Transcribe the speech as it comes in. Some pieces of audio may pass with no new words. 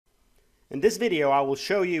In this video, I will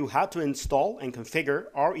show you how to install and configure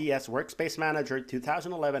RES Workspace Manager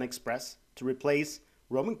 2011 Express to replace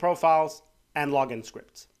roaming profiles and login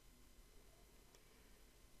scripts.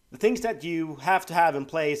 The things that you have to have in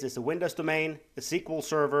place is a Windows domain, a SQL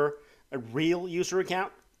server, a real user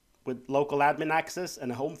account with local admin access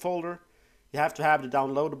and a home folder. You have to have the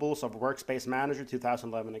downloadables of Workspace Manager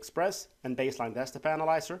 2011 Express and Baseline Desktop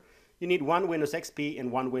Analyzer. You need one Windows XP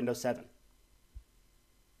and one Windows 7.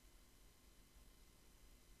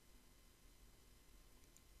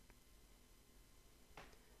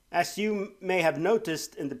 As you may have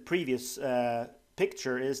noticed in the previous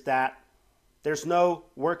picture is that there's no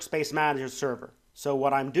Workspace Manager server. So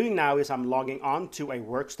what I'm doing now is I'm logging on to a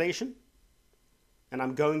workstation and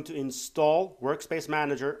I'm going to install Workspace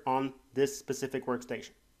Manager on this specific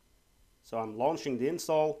workstation. So I'm launching the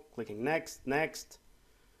install, clicking next, next.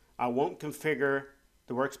 I won't configure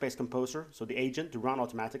the Workspace Composer, so the agent, to run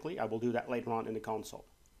automatically. I will do that later on in the console.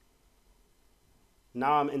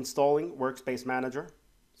 Now I'm installing Workspace Manager.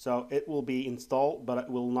 So it will be installed, but it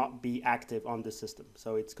will not be active on the system.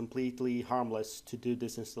 So it's completely harmless to do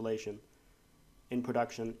this installation in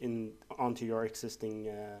production onto your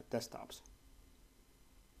existing desktops.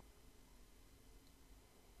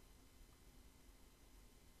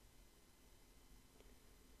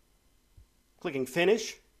 Clicking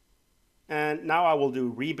finish, and now I will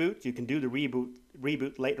do reboot. You can do the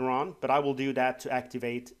reboot later on, but I will do that to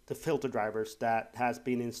activate the filter drivers that has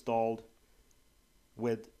been installed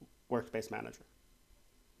with Workspace Manager.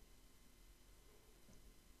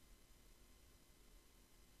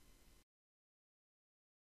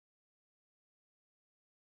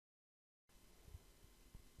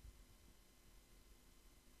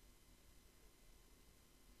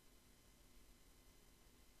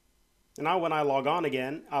 And now when I log on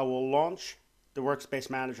again, I will launch the Workspace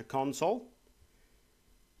Manager console.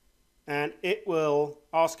 And it will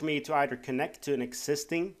ask me to either connect to an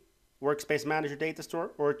existing Workspace Manager data store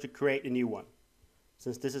or to create a new one.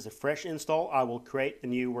 Since this is a fresh install, I will create a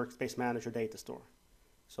new Workspace Manager data store.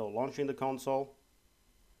 So launching the console,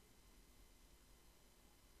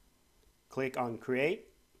 click on create.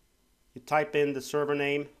 You type in the server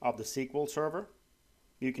name of the SQL server.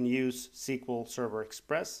 You can use SQL Server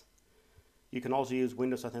Express. You can also use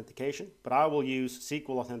Windows Authentication, but I will use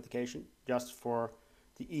SQL Authentication just for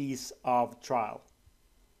the ease of trial.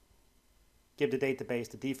 Give the database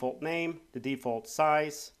the default name, the default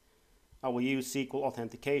size. I will use SQL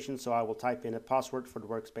Authentication, so I will type in a password for the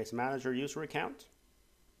Workspace Manager user account.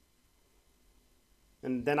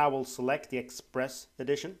 And then I will select the Express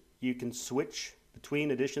edition. You can switch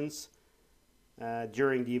between editions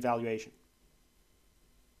during the evaluation.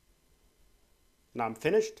 Now I'm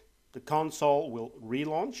finished. The console will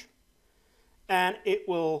relaunch and it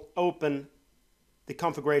will open the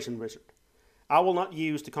configuration wizard. I will not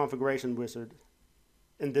use the configuration wizard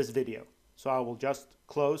in this video, so I will just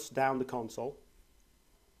close down the console.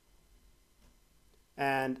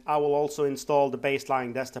 And I will also install the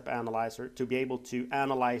baseline desktop analyzer to be able to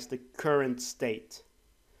analyze the current state.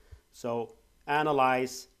 So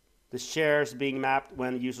analyze the shares being mapped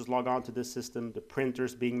when users log on to this system, the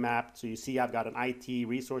printers being mapped. So you see I've got an IT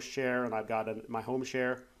resource share and I've got my home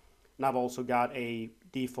share. And I've also got a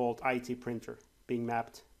default IT printer being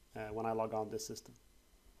mapped when I log on this system.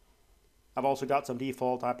 I've also got some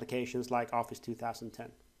default applications like Office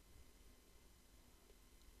 2010.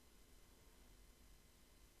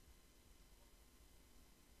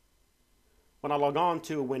 When I log on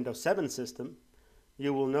to a Windows 7 system,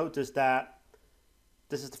 you will notice that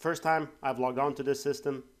this is the first time I've logged on to this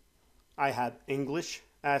system. I had English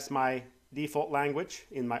as my default language.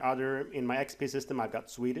 In my XP system, I've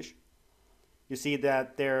got Swedish. You see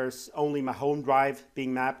that there's only my home drive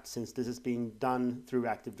being mapped since this is being done through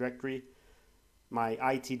Active Directory. My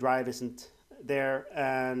IT drive isn't there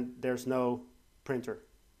and there's no printer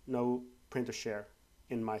share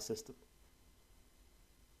in my system.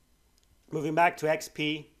 Moving back to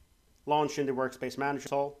XP, launching the Workspace Manager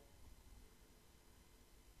console.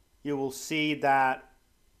 You will see that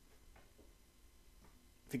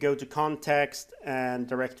if you go to Context and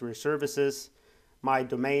Directory Services, my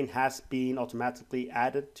domain has been automatically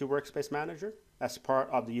added to Workspace Manager as part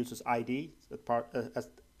of the user's ID,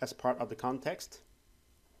 as part of the context.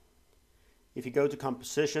 If you go to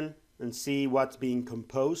Composition and see what's being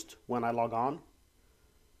composed when I log on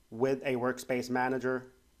with a Workspace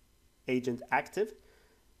Manager agent active,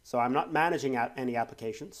 so I'm not managing any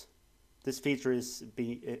applications. This feature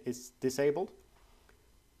is disabled.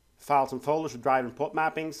 Files and folders with drive and port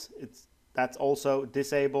mappings, that's also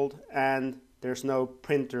disabled, and there's no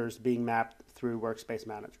printers being mapped through Workspace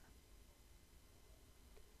Manager.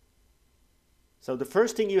 So the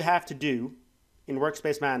first thing you have to do in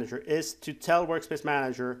Workspace Manager is to tell Workspace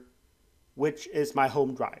Manager which is my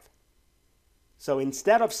home drive. So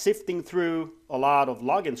instead of sifting through a lot of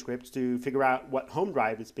login scripts to figure out what home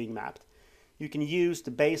drive is being mapped, you can use the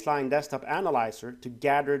baseline desktop analyzer to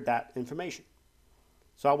gather that information.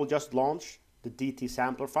 So I will just launch the DT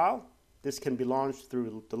sampler file. This can be launched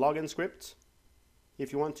through the login scripts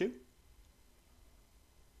if you want to.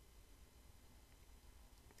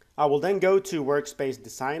 I will then go to Workspace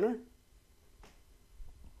Designer.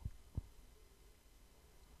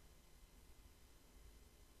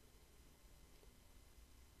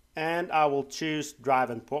 And I will choose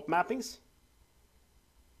Drive and Port Mappings.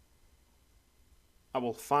 I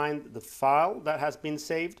will find the file that has been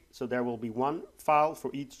saved. So there will be one file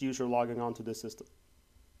for each user logging onto the system.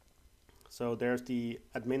 So there's the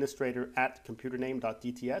administrator at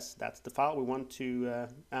computername.dts. That's the file we want to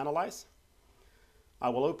analyze. I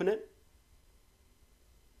will open it.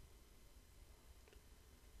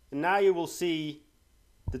 And now you will see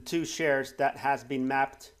the two shares that has been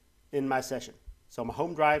mapped in my session. So my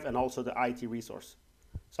home drive and also the IT resource.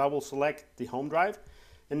 So I will select the home drive.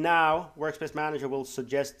 And now Workspace Manager will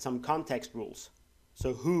suggest some context rules.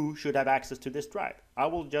 So who should have access to this drive? I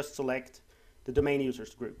will just select the domain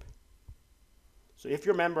users group. So if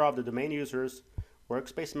you're a member of the domain users,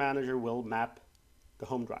 Workspace Manager will map the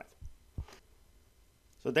home drive.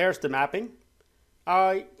 So there's the mapping.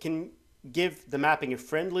 I can give the mapping a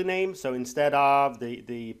friendly name. So instead of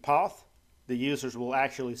the path, the users will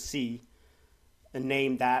actually see a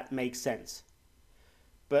name that makes sense.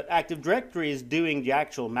 But Active Directory is doing the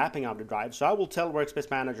actual mapping of the drive. So I will tell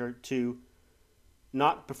Workspace Manager to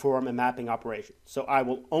not perform a mapping operation. So I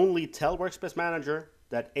will only tell Workspace Manager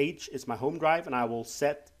that H is my home drive, and I will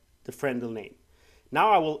set the friendly name.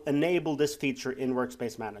 Now I will enable this feature in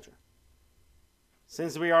Workspace Manager.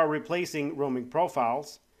 Since we are replacing roaming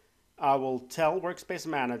profiles, I will tell Workspace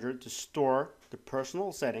Manager to store the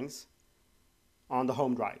personal settings on the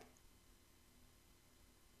home drive.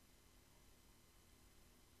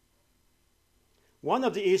 One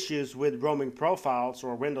of the issues with roaming profiles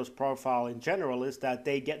or Windows profile in general is that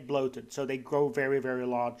they get bloated, so they grow very, very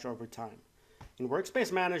large over time. In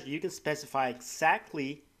Workspace Manager, you can specify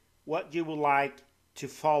exactly what you would like to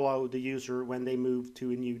follow the user when they move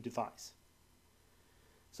to a new device.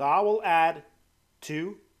 So I will add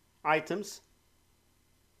 2 items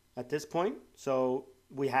at this point. So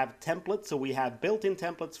we have templates, so we have built-in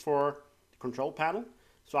templates for the control panel.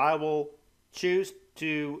 So I will choose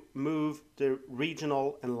to move the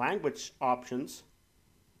regional and language options.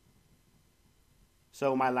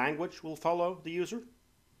 So my language will follow the user.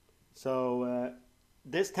 So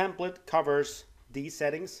this template covers these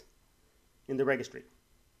settings in the registry.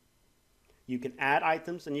 You can add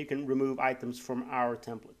items and you can remove items from our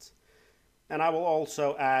templates. And I will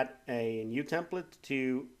also add a new template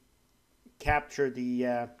to capture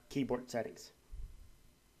the keyboard settings.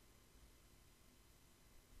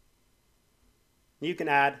 You can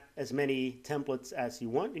add as many templates as you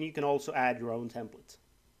want, and you can also add your own templates.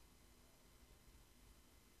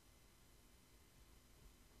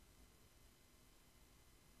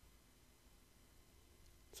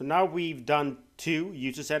 So now we've done 2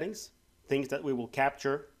 user settings, things that we will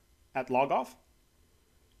capture at logoff.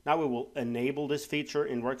 Now we will enable this feature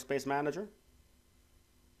in Workspace Manager.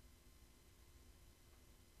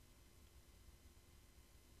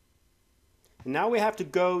 Now we have to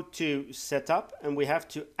go to Setup and we have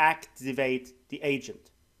to activate the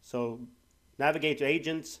agent. So navigate to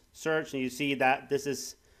Agents, search, and you see that this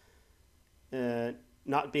is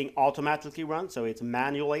not being automatically run, so it's a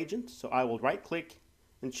manual agent. So I will right click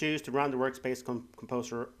and choose to run the Workspace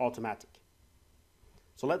Composer automatic.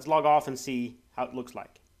 So let's log off and see how it looks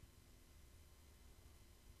like.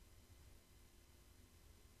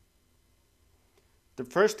 The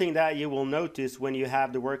first thing that you will notice when you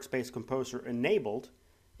have the Workspace Composer enabled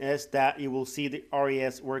is that you will see the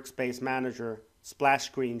RES Workspace Manager splash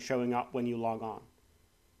screen showing up when you log on.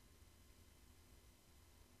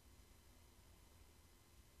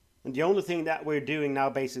 And the only thing that we're doing now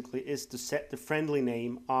basically is to set the friendly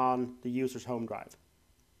name on the user's home drive.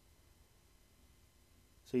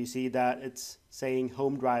 So you see that it's saying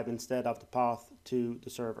home drive instead of the path to the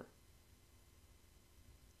server.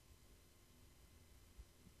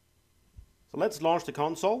 So let's launch the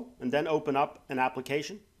console and then open up an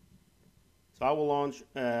application. So I will launch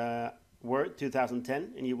Word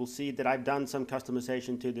 2010 and you will see that I've done some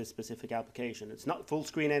customization to this specific application. It's not full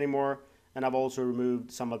screen anymore, and I've also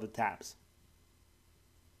removed some of the tabs.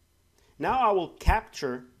 Now I will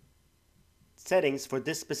capture settings for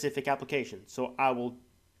this specific application. So I will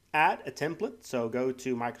add a template. So go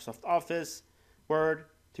to Microsoft Office, Word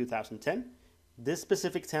 2010. This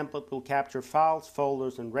specific template will capture files,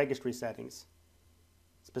 folders, and registry settings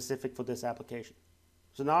specific for this application.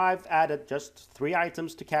 So now I've added just 3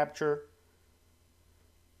 items to capture.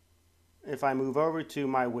 If I move over to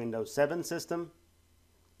my Windows 7 system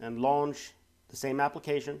and launch the same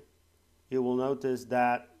application, you will notice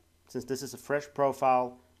that since this is a fresh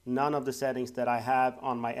profile, none of the settings that I have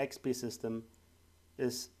on my XP system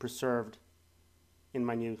is preserved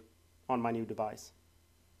in on my new device.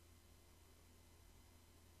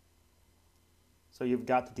 So you've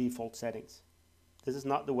got the default settings. This is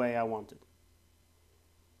not the way I want it.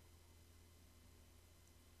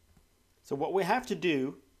 So what we have to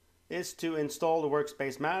do is to install the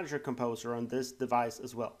Workspace Manager Composer on this device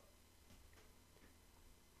as well.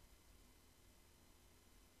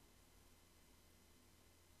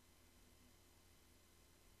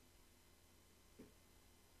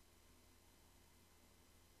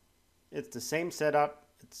 It's the same setup,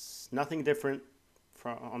 it's nothing different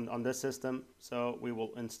on this system, so we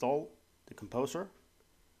will install the Composer.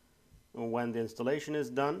 And when the installation is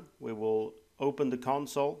done, we will open the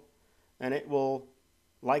console, and it will,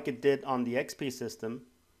 like it did on the XP system,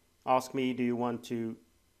 ask me, do you want to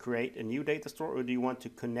create a new data store or do you want to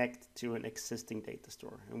connect to an existing data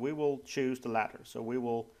store? And we will choose the latter, so we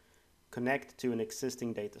will connect to an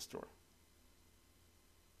existing data store.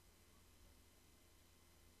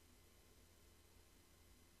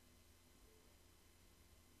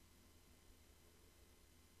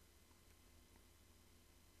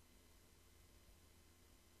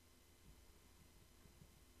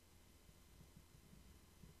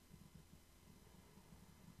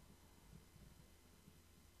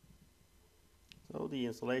 So the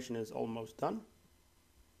installation is almost done.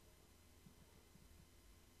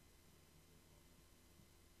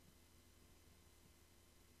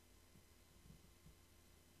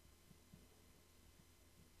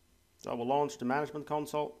 So I will launch the management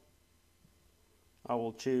console. I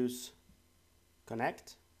will choose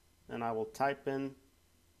connect, and I will type in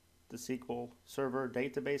the SQL Server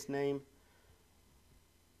database name.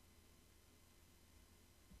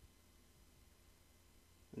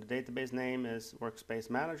 The database name is Workspace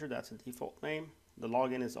Manager, that's the default name. The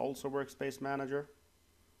login is also Workspace Manager,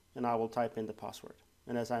 and I will type in the password.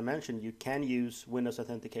 And as I mentioned, you can use Windows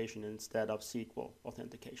authentication instead of SQL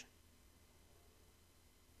authentication.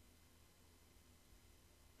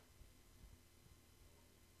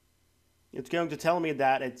 It's going to tell me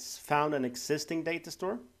that it's found an existing data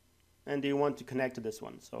store, and do you want to connect to this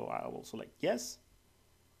one? So I will select yes.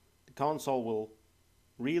 The console will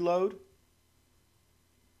reload.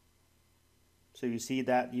 So you see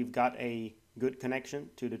that you've got a good connection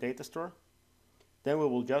to the data store. Then we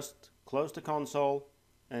will just close the console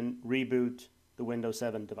and reboot the Windows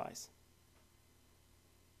 7 device.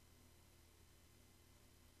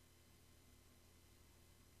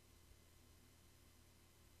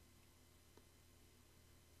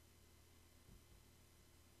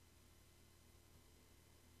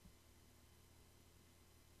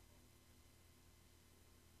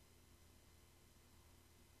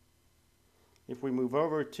 If we move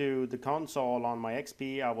over to the console on my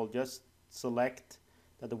XP, I will just select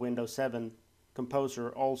that the Windows 7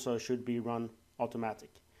 Composer also should be run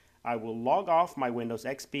automatic. I will log off my Windows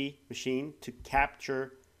XP machine to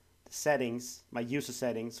capture the settings, my user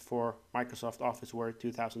settings for Microsoft Office Word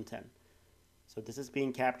 2010. So this is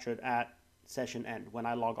being captured at session end when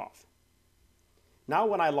I log off. Now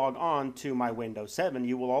when I log on to my Windows 7,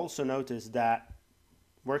 you will also notice that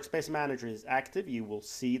Workspace Manager is active. You will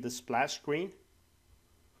see the splash screen.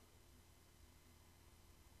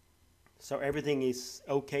 So everything is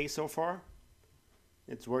okay so far.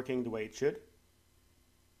 It's working the way it should.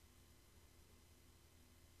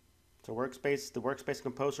 So the Workspace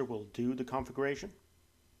Composer will do the configuration.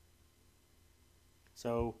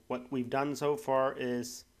 So what we've done so far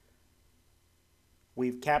is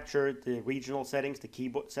we've captured the regional settings, the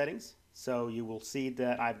keyboard settings. So you will see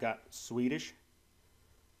that I've got Swedish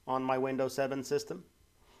on my Windows 7 system.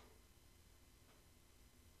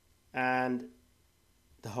 And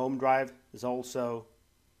the home drive is also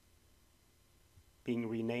being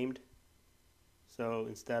renamed. So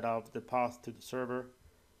instead of the path to the server,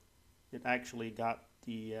 it actually got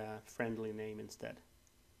the friendly name instead.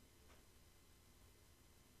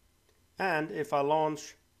 And if I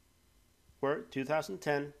launch Word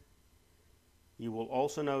 2010, you will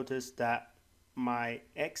also notice that my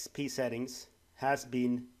XP settings has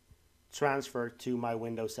been transferred to my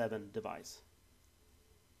Windows 7 device.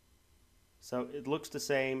 So it looks the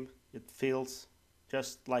same, it feels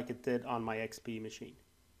just like it did on my XP machine.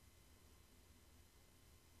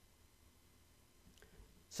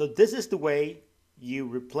 So this is the way you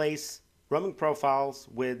replace roaming profiles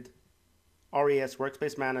with RES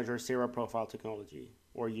Workspace Manager Zero Profile Technology,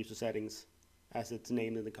 or user settings as it's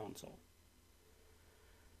named in the console.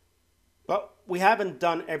 But we haven't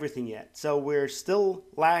done everything yet, so we're still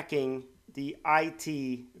lacking the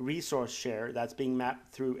IT resource share that's being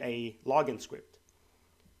mapped through a login script.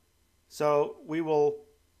 So we will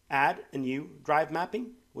add a new drive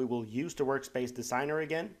mapping. We will use the Workspace Designer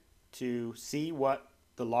again to see what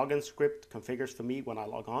the login script configures for me when I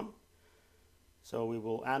log on. So we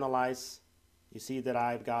will analyze. You see that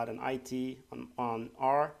I've got an IT on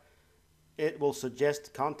R. It will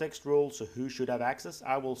suggest context rules, so who should have access.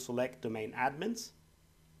 I will select domain admins.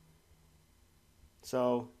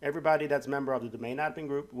 So everybody that's a member of the domain admin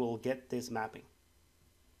group will get this mapping.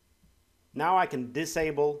 Now I can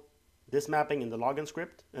disable this mapping in the login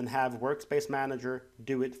script and have Workspace Manager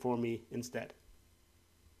do it for me instead.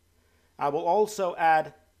 I will also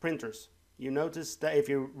add printers. You notice that if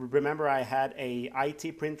you remember, I had a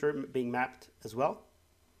IT printer being mapped as well.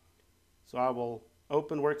 So I will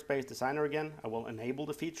open Workspace Designer again. I will enable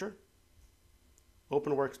the feature.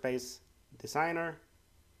 Open Workspace Designer.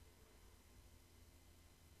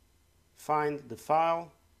 Find the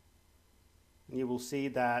file. And you will see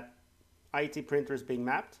that IT printer is being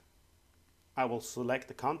mapped. I will select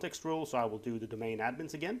the context rule, so I will do the domain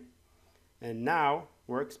admins again. And now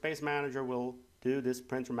Workspace Manager will do this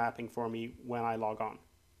printer mapping for me when I log on.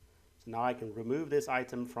 So now I can remove this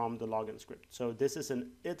item from the login script. So this is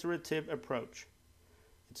an iterative approach.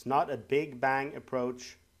 It's not a big bang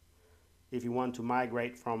approach if you want to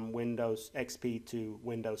migrate from Windows XP to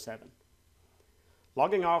Windows 7.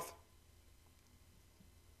 Logging off,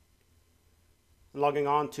 logging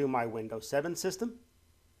on to my Windows 7 system.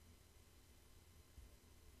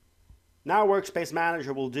 Now Workspace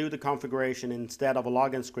Manager will do the configuration instead of a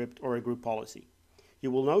login script or a group policy.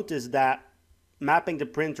 You will notice that mapping the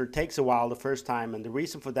printer takes a while the first time, and the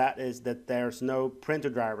reason for that is that there's no printer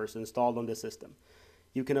drivers installed on the system.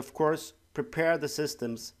 You can of course prepare the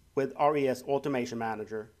systems with RES Automation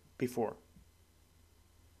Manager before.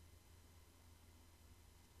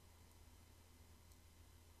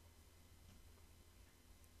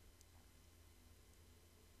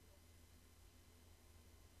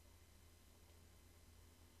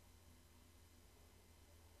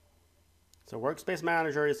 So Workspace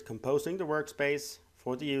Manager is composing the workspace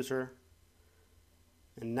for the user,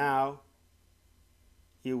 and now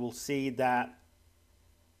you will see that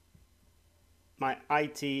my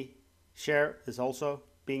IT share is also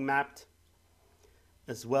being mapped,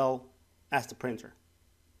 as well as the printer.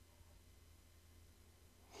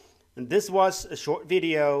 And this was a short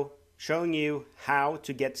video showing you how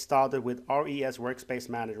to get started with RES Workspace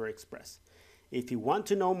Manager Express. If you want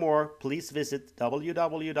to know more, please visit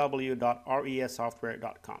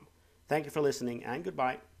www.ressoftware.com. Thank you for listening, and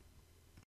goodbye.